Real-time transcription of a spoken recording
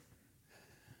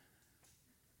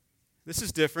This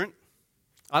is different.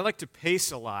 I like to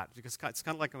pace a lot because it's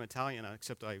kind of like I'm Italian,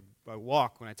 except I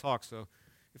walk when I talk. So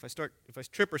if I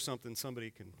trip or something,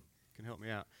 somebody can help me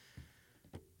out.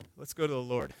 Let's go to the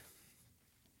Lord.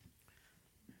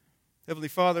 Heavenly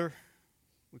Father,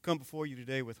 we come before you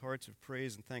today with hearts of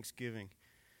praise and thanksgiving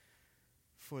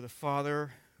for the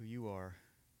Father who you are,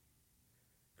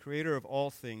 creator of all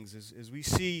things. As we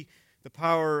see the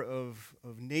power of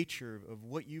nature, of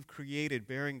what you've created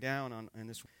bearing down on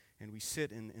this, and we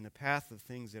sit in the path of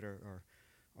things that are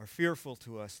fearful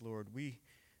to us, Lord, we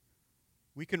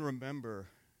can remember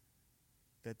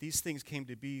that these things came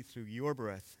to be through your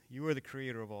breath. You are the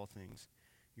creator of all things.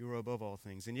 You are above all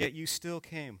things. And yet you still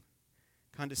came,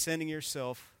 condescending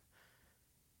yourself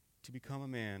to become a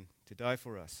man, to die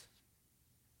for us.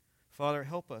 Father,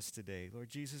 help us today.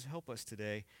 Lord Jesus, help us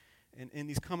today. And in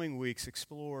these coming weeks,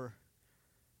 explore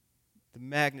the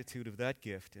magnitude of that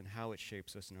gift and how it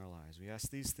shapes us in our lives. We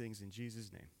ask these things in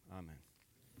Jesus' name. Amen.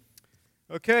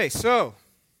 Okay, so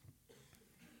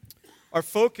our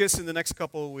focus in the next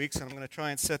couple of weeks, and I'm going to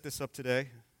try and set this up today.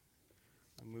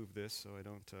 I'll move this so I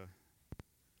don't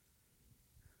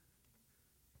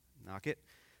knock it,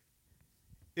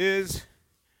 is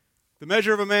The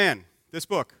Measure of a Man, this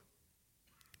book,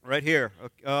 right here.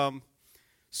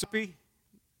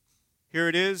 Here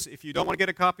it is. If you don't want to get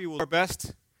a copy, we'll do our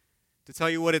best to tell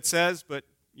you what it says, but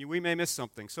we may miss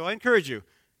something. So I encourage you,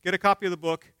 get a copy of the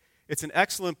book. It's an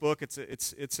excellent book.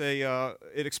 It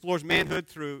explores manhood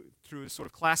through a sort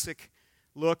of classic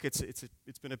look. It's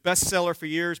been a bestseller for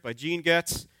years by Gene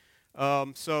Getz.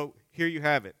 So here you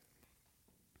have it.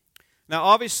 Now,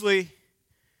 obviously,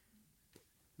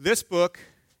 this book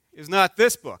is not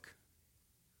this book,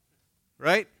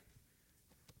 right?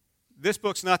 This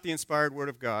book's not the inspired Word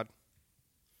of God.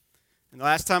 And the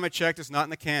last time I checked, it's not in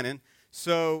the canon.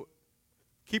 So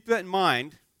keep that in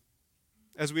mind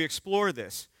as we explore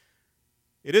this.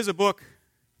 It is a book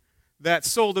that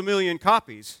sold 1 million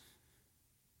copies,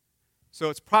 so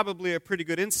it's probably a pretty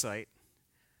good insight.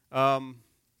 You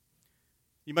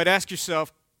might ask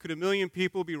yourself, could 1 million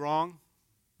people be wrong?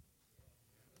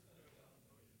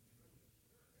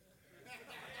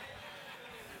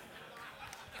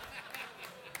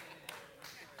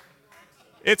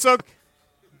 It's okay.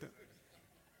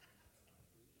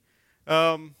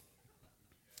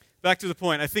 Back to the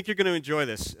point. I think you're going to enjoy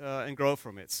this and grow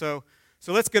from it. So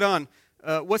let's get on.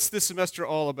 What's this semester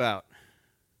all about?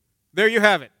 There you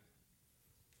have it.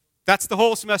 That's the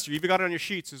whole semester. You've got it on your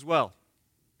sheets as well.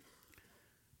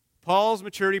 Paul's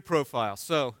maturity profile.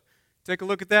 So take a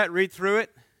look at that, read through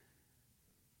it.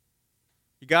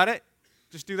 You got it?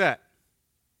 Just do that.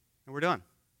 And we're done.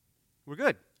 We're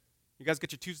good. You guys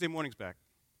get your Tuesday mornings back,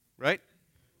 right?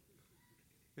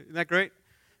 Isn't that great?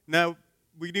 Now,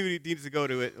 we need to go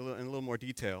to it in a little more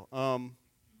detail.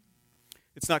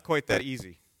 It's not quite that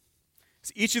easy.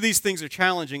 So each of these things are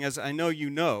challenging, as I know you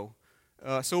know.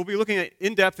 So we'll be looking at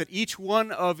in depth at each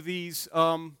one of these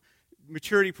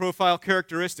maturity profile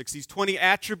characteristics, these 20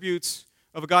 attributes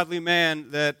of a godly man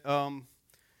that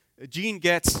Gene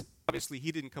Getz. Obviously,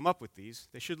 he didn't come up with these.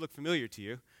 They should look familiar to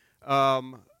you.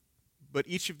 But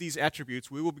each of these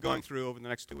attributes we will be going through over the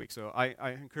next 2 weeks. So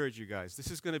I encourage you guys. This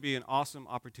is going to be an awesome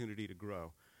opportunity to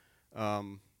grow.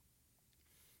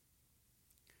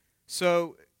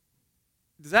 So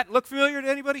does that look familiar to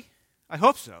anybody? I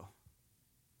hope so.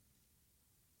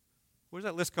 Where does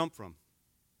that list come from?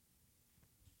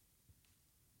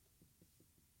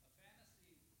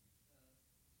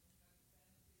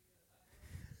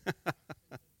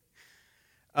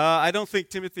 I don't think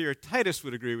Timothy or Titus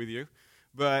would agree with you.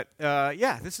 But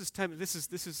yeah, this is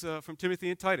from Timothy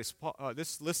and Titus.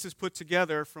 This list is put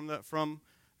together from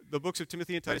the books of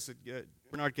Timothy and Titus that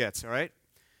Bernard Getz. All right.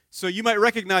 So you might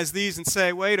recognize these and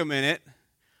say, "Wait a minute,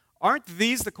 aren't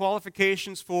these the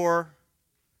qualifications for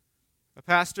a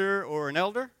pastor or an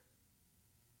elder?"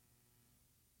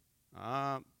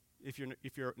 If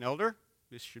you're an elder,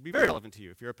 this should be very relevant to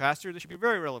you. If you're a pastor, this should be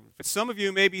very relevant. But some of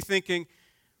you may be thinking,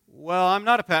 "Well, I'm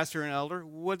not a pastor or an elder.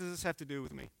 What does this have to do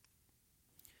with me?"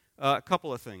 A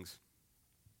couple of things.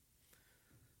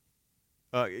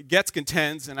 Getz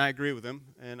contends, and I agree with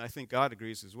him, and I think God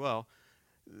agrees as well,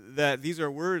 that these are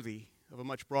worthy of a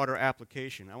much broader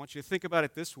application. I want you to think about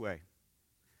it this way.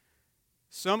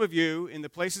 Some of you, in the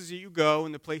places that you go,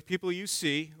 in the people you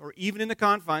see, or even in the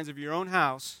confines of your own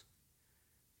house,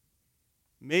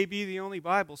 may be the only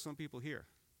Bible some people hear.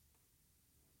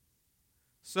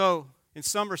 So, in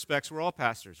some respects, we're all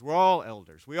pastors. We're all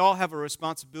elders. We all have a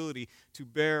responsibility to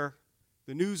bear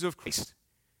the news of Christ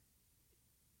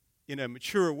in a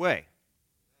mature way.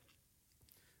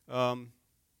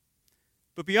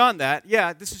 But beyond that,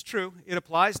 yeah, this is true. It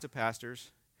applies to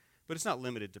pastors, but it's not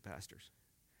limited to pastors.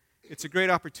 It's a great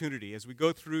opportunity as we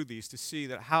go through these to see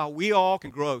that how we all can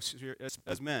grow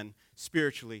as men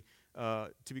spiritually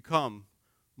to become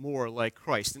more like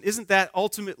Christ. And isn't that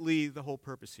ultimately the whole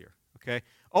purpose here? Okay?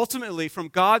 Ultimately, from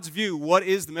God's view, what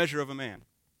is the measure of a man?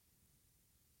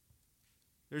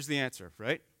 There's the answer,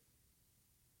 right?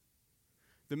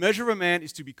 The measure of a man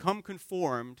is to become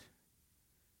conformed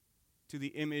to the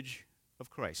image of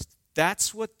Christ.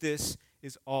 That's what this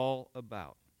is all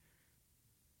about.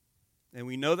 And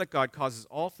we know that God causes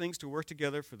all things to work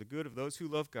together for the good of those who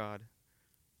love God,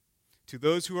 to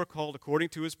those who are called according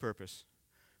to his purpose.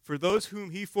 For those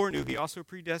whom he foreknew, he also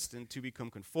predestined to become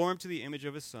conformed to the image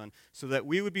of his Son, so that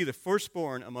we would be the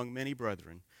firstborn among many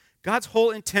brethren. God's whole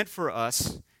intent for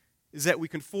us is that we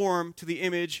conform to the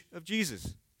image of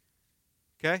Jesus.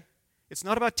 Okay? It's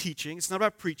not about teaching. It's not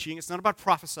about preaching. It's not about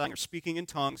prophesying or speaking in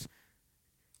tongues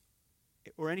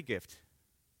or any gift.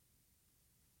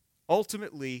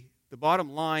 Ultimately, the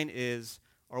bottom line is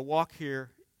our walk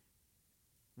here,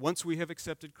 once we have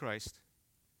accepted Christ,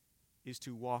 is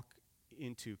to walk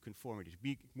into conformity, to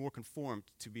be more conformed,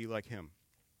 to be like him.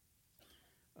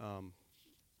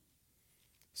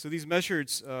 So these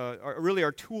measures are really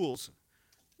our tools.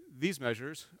 These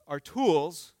measures are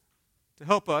tools to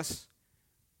help us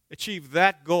achieve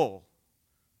that goal.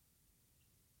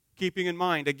 Keeping in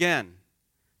mind, again,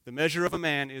 the measure of a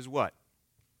man is what?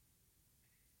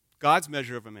 God's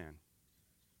measure of a man.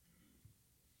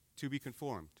 To be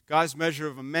conformed. God's measure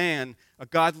of a man, a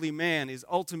godly man, is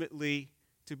ultimately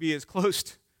to be as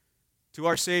close to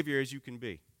our Savior as you can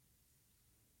be.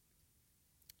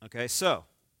 Okay, so,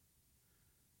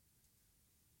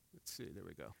 let's see, there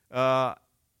we go. A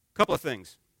couple of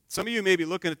things. Some of you may be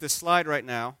looking at this slide right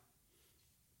now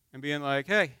and being like,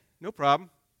 hey, no problem.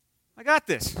 I got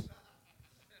this.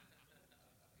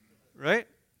 Right?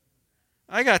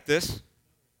 I got this.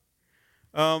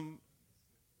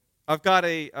 I've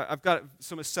got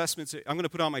some assessments. I'm going to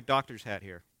put on my doctor's hat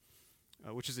here,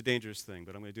 which is a dangerous thing,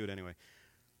 but I'm going to do it anyway.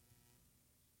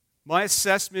 My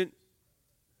assessment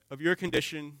of your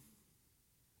condition,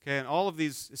 okay, and all of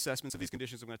these assessments of these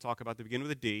conditions I'm going to talk about, they begin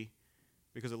with a D,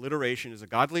 because alliteration is a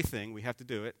godly thing. We have to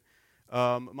do it.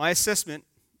 My assessment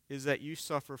is that you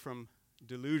suffer from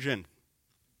delusion.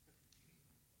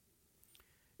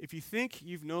 If you think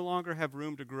you no longer have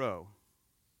room to grow,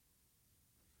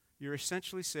 you're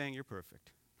essentially saying you're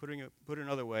perfect. Put it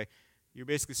another way, you're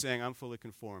basically saying I'm fully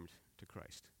conformed to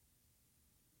Christ.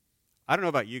 I don't know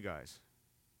about you guys,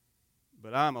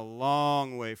 but I'm a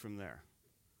long way from there.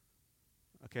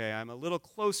 Okay, I'm a little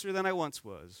closer than I once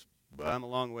was, but I'm a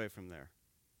long way from there.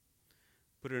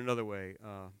 Put it another way,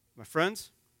 my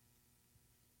friends,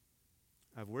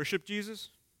 I've worshiped Jesus.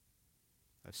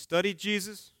 I've studied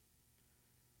Jesus.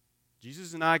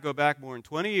 Jesus and I go back more than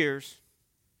 20 years.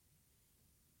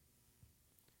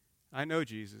 I know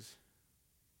Jesus.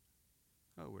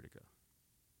 Oh, where'd it go?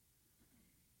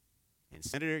 And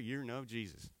Senator, you know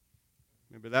Jesus.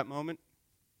 Remember that moment?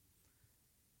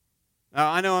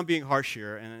 Now, I know I'm being harsh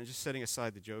here, and I'm just setting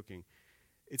aside the joking.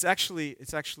 It's actually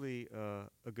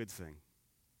a good thing.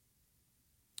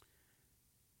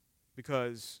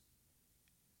 Because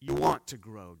you want to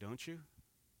grow, don't you?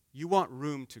 You want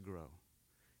room to grow.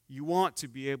 You want to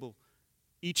be able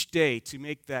each day to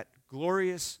make that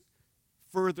glorious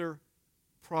further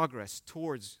progress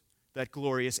towards that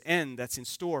glorious end that's in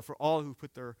store for all who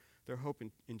put their hope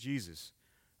in Jesus.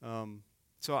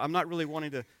 So I'm not really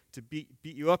wanting to beat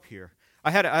you up here.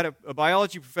 I had a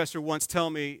biology professor once tell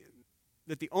me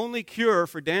that the only cure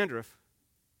for dandruff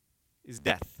is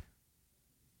death.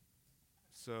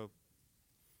 So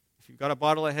if you've got a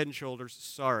bottle of Head and Shoulders,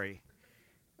 sorry.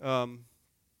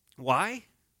 Why?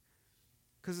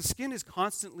 Because the skin is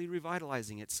constantly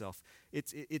revitalizing itself.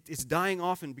 It's dying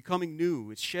off and becoming new.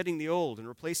 It's shedding the old and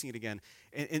replacing it again.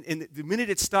 And the minute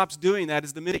it stops doing that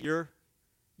is the minute you're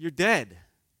dead.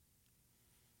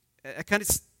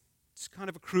 It's kind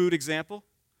of a crude example.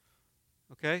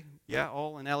 Okay? Yeah,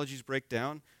 all analogies break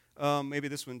down. Maybe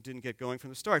this one didn't get going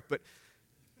from the start. But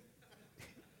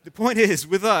the point is,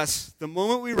 with us, the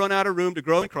moment we run out of room to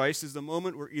grow in Christ is the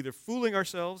moment we're either fooling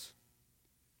ourselves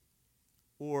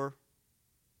or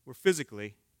we're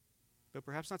physically, but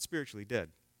perhaps not spiritually, dead.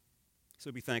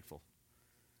 So be thankful,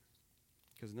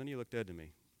 because none of you look dead to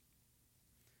me.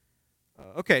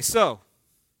 Okay, so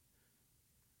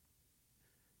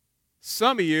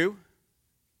some of you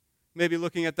may be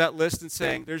looking at that list and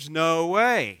saying, there's no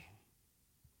way.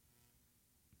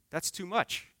 That's too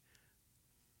much.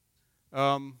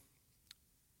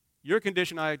 Your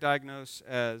condition I diagnose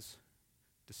as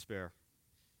despair.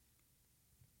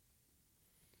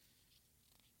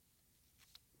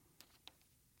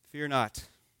 Fear not.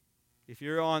 If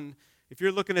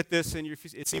you're looking at this and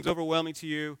it seems overwhelming to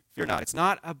you, fear not. It's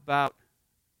not about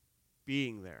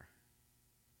being there.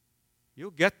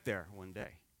 You'll get there one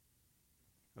day.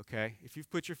 Okay? If you've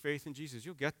put your faith in Jesus,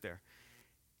 you'll get there.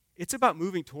 It's about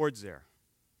moving towards there.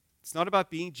 It's not about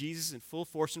being Jesus in full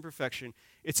force and perfection.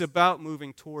 It's about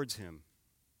moving towards him.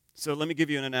 So let me give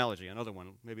you an analogy, another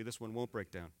one. Maybe this one won't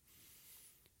break down.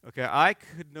 Okay, I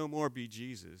could no more be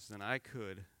Jesus than I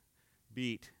could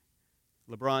beat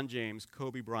LeBron James,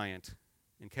 Kobe Bryant,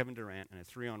 and Kevin Durant in a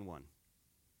 3-on-1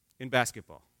 in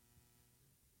basketball.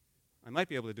 I might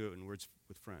be able to do it in Words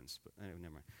with Friends, but anyway,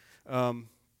 never mind.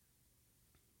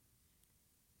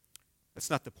 That's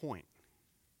not the point.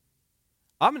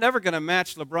 I'm never going to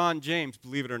match LeBron James,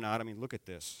 believe it or not. I mean, look at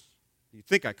this. You'd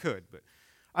think I could, but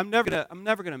I'm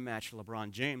never going to match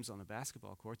LeBron James on the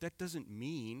basketball court. That doesn't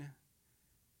mean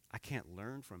I can't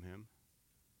learn from him.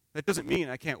 That doesn't mean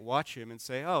I can't watch him and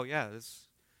say, oh, yeah,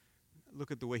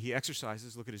 look at the way he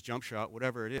exercises, look at his jump shot,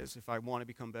 whatever it is, if I want to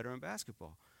become better in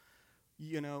basketball.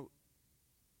 You know,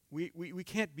 we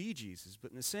can't be Jesus,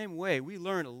 but in the same way, we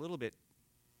learn a little at a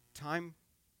time,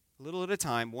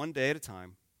 one day at a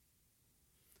time,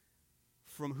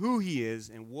 from who he is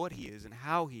and what he is and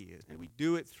how he is. And we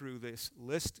do it through this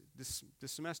list this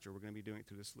semester. We're going to be doing it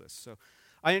through this list. So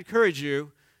I encourage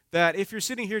you that if you're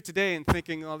sitting here today and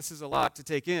thinking, oh, this is a lot to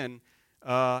take in,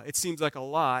 it seems like a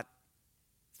lot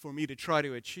for me to try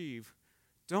to achieve,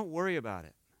 don't worry about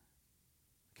it.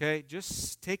 Okay?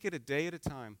 Just take it a day at a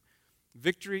time.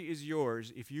 Victory is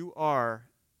yours if you are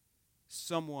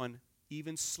someone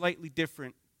even slightly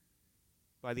different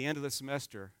by the end of the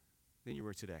semester than you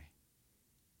were today.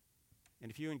 And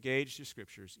if you engage your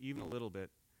scriptures even a little bit,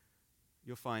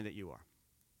 you'll find that you are.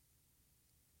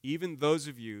 Even those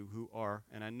of you who are,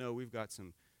 and I know we've got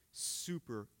some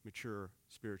super mature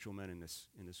spiritual men in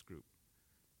this group.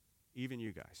 Even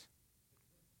you guys.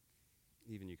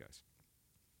 Even you guys.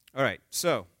 All right,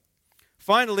 so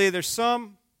finally, there's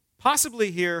some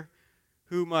possibly here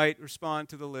who might respond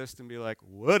to the list and be like,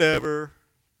 whatever,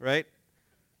 right?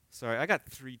 Sorry, I got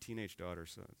 3 teenage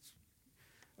daughters, so it's,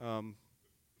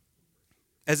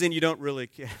 as in you don't really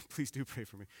care. Please do pray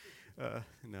for me.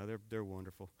 No, they're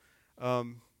wonderful.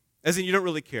 As in you don't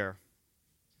really care.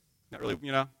 Not really,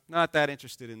 not that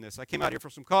interested in this. I came out here for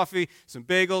some coffee, some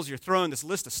bagels. You're throwing this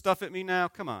list of stuff at me now.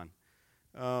 Come on.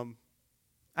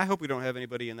 I hope we don't have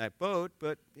anybody in that boat,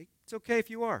 but it's okay if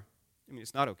you are. I mean,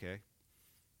 it's not okay.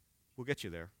 We'll get you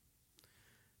there.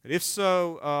 But if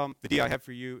so, the D I have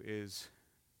for you is,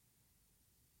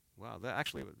 wow, that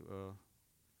actually,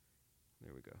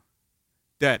 there we go.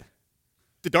 Dead.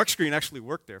 The dark screen actually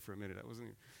worked there for a minute. That wasn't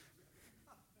even.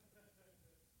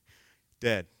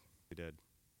 Dead. Dead.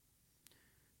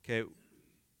 Okay,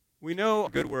 we know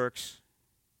good works,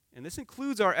 and this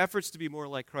includes our efforts to be more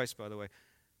like Christ, by the way.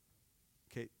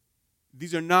 Okay,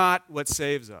 these are not what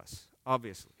saves us,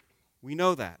 obviously. We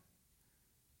know that.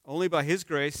 Only by his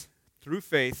grace, through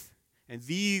faith, and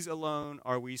these alone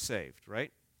are we saved,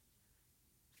 right?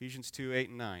 Ephesians 2, 8,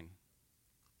 and 9.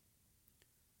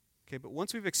 Okay, but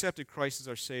once we've accepted Christ as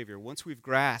our Savior, once we've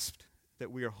grasped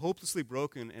that we are hopelessly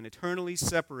broken and eternally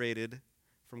separated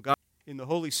from God in the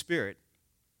Holy Spirit,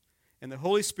 and the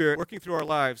Holy Spirit working through our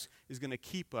lives is going to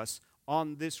keep us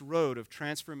on this road of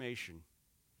transformation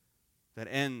that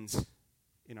ends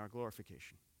in our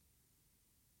glorification.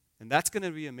 And that's going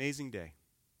to be an amazing day.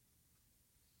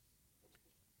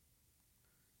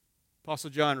 Apostle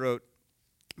John wrote,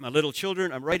 "My little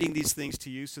children, I'm writing these things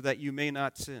to you so that you may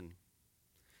not sin.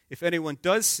 If anyone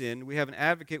does sin, we have an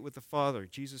advocate with the Father,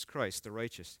 Jesus Christ, the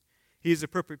righteous. He is a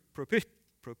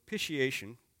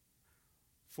propitiation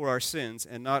for our sins,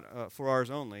 and not for ours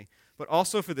only, but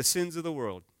also for the sins of the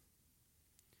world.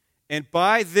 And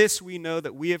by this we know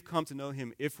that we have come to know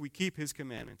him if we keep his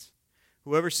commandments.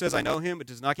 Whoever says, I know him, but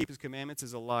does not keep his commandments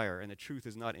is a liar, and the truth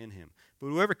is not in him. But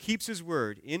whoever keeps his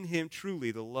word, in him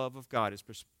truly the love of God is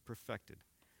perfected.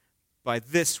 By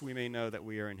this we may know that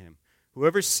we are in him.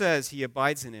 Whoever says he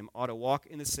abides in him ought to walk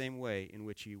in the same way in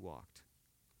which he walked."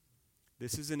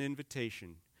 This is an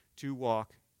invitation to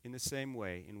walk in the same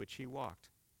way in which he walked.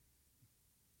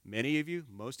 Many of you,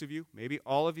 most of you, maybe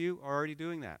all of you are already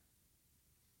doing that.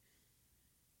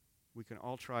 We can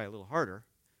all try a little harder,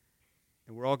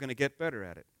 and we're all going to get better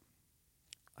at it,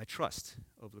 I trust,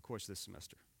 over the course of this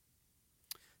semester.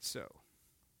 So,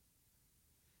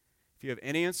 if you have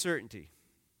any uncertainty,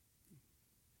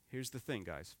 here's the thing,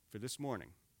 guys, for this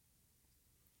morning.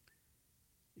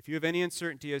 If you have any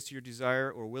uncertainty as to your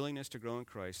desire or willingness to grow in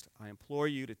Christ, I implore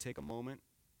you to take a moment,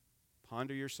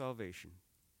 ponder your salvation.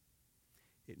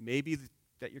 It may be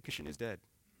that your Christian is dead.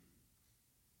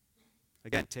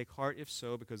 Again, take heart if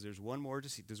so, because there's one more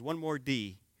there's one more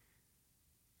D.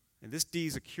 And this D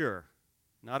is a cure,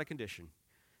 not a condition.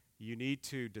 You need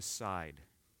to decide.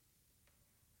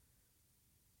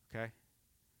 Okay?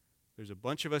 There's a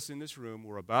bunch of us in this room.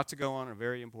 We're about to go on a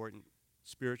very important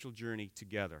spiritual journey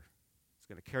together. It's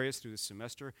going to carry us through this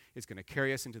semester. It's going to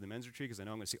carry us into the men's retreat, because I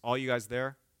know I'm going to see all you guys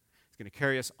there. It's going to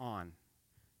carry us on.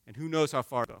 And who knows how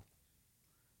far, though,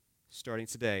 starting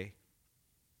today.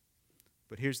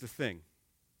 But here's the thing.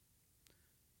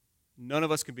 None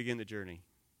of us can begin the journey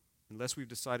unless we've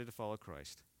decided to follow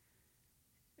Christ.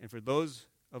 And for those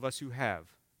of us who have,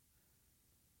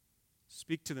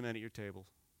 speak to the men at your table.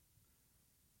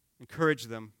 Encourage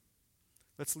them.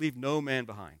 Let's leave no man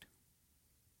behind.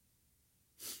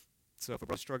 So if we're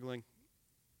both struggling,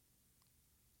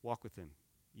 walk with him.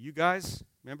 You guys,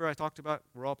 remember I talked about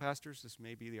we're all pastors? This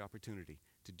may be the opportunity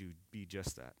to be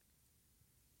just that.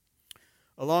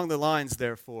 Along the lines,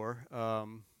 therefore,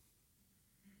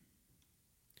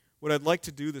 what I'd like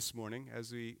to do this morning,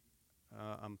 as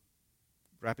I'm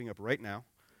wrapping up right now,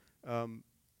 I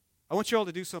want you all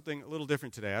to do something a little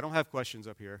different today. I don't have questions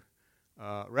up here.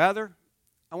 Rather,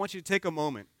 I want you to take a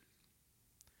moment,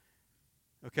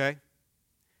 okay?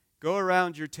 Go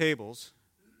around your tables.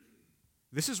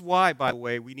 This is why, by the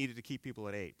way, we needed to keep people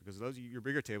at 8, because those of your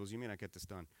bigger tables, you may not get this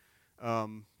done.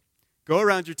 Go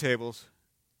around your tables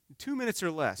in 2 minutes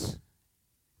or less.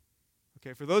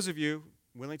 Okay, for those of you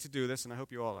willing to do this, and I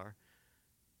hope you all are,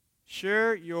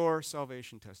 share your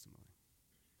salvation testimony.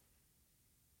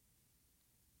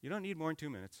 You don't need more than 2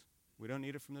 minutes. We don't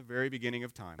need it from the very beginning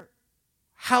of time.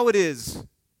 How it is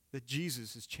that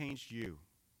Jesus has changed you.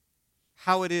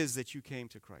 How it is that you came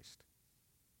to Christ.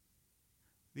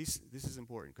 This is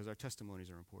important because our testimonies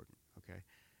are important, okay?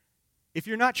 If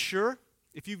you're not sure,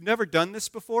 if you've never done this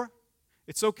before,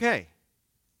 it's okay.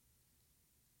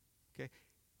 Okay?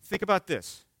 Think about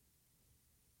this.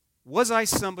 Was I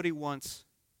somebody once,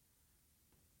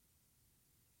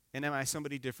 and am I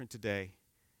somebody different today?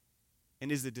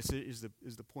 And is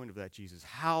the point of that Jesus?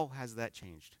 How has that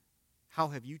changed? How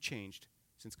have you changed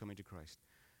since coming to Christ?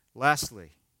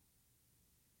 Lastly,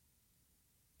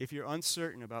 if you're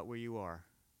uncertain about where you are,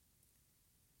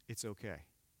 it's okay.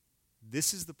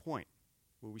 This is the point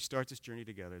where we start this journey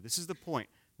together. This is the point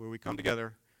where we come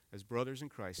together as brothers in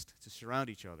Christ to surround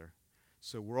each other.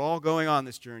 So we're all going on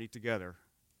this journey together,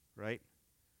 right?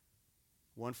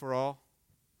 One for all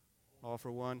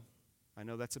for one. I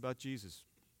know that's about Jesus,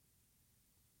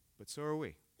 but so are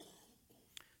we.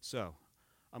 So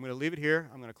I'm going to leave it here.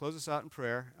 I'm going to close this out in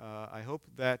prayer. I hope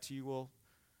that you will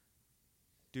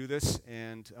do this,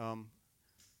 and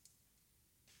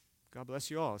God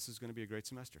bless you all. This is going to be a great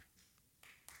semester.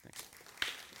 Thanks.